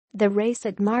The race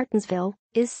at Martinsville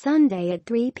is Sunday at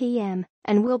 3 p.m.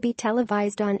 and will be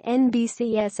televised on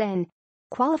NBCSN.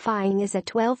 Qualifying is at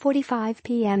 12:45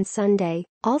 p.m. Sunday,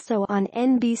 also on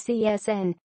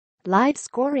NBCSN. Live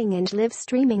scoring and live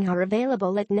streaming are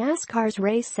available at NASCAR's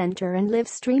Race Center, and live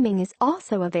streaming is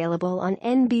also available on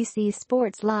NBC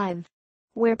Sports Live,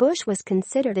 where Busch was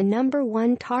considered a number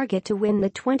one target to win the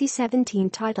 2017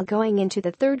 title going into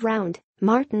the third round.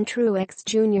 Martin Truex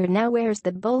Jr. now wears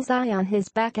the bullseye on his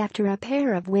back after a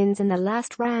pair of wins in the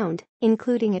last round,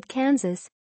 including at Kansas.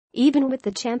 Even with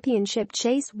the championship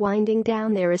chase winding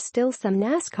down, there is still some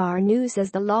NASCAR news, as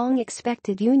the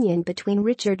long-expected union between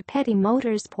Richard Petty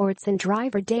Motorsports and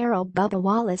driver Darrell "Bubba"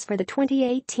 Wallace for the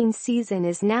 2018 season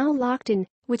is now locked in,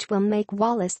 which will make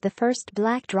Wallace the first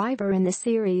black driver in the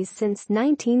series since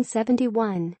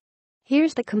 1971.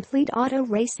 Here's the complete auto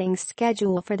racing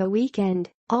schedule for the weekend,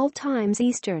 all times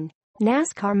Eastern.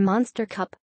 NASCAR Monster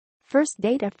Cup. First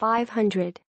date at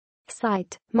 500.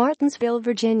 Site, Martinsville,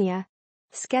 Virginia.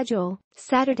 Schedule,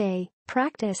 Saturday,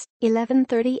 practice,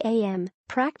 11:30 a.m.,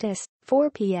 practice, 4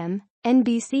 p.m.,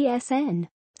 NBCSN.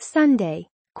 Sunday,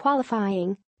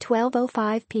 qualifying,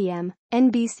 12:05 p.m.,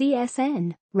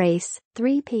 NBCSN. Race,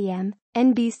 3 p.m.,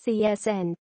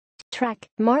 NBCSN. Track,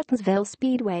 Martinsville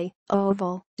Speedway,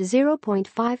 oval,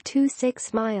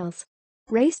 0.526 miles.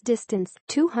 Race distance,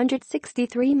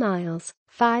 263 miles,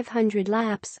 500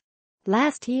 laps.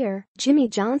 Last year, Jimmy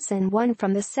Johnson won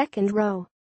from the second row.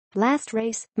 Last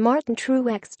race, Martin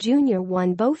Truex Jr.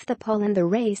 won both the pole and the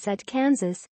race at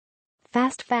Kansas.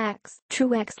 Fast facts: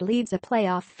 Truex leads a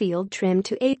playoff field trimmed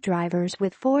to 8 drivers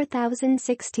with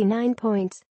 4,069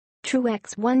 points.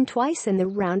 Truex won twice in the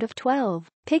round of 12,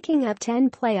 picking up 10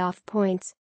 playoff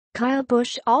points. Kyle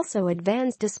Busch also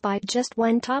advanced despite just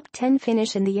one top 10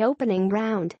 finish in the opening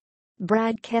round.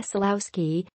 Brad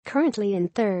Keselowski, currently in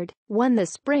third, won the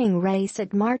spring race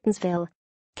at Martinsville.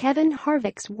 Kevin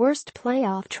Harvick's worst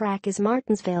playoff track is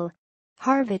Martinsville.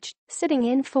 Harvick, sitting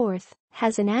in fourth,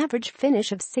 has an average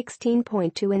finish of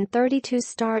 16.2 in 32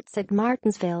 starts at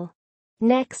Martinsville.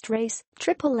 Next race,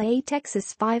 AAA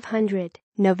Texas 500,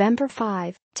 November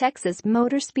 5, Texas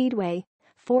Motor Speedway,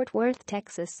 Fort Worth,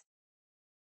 Texas.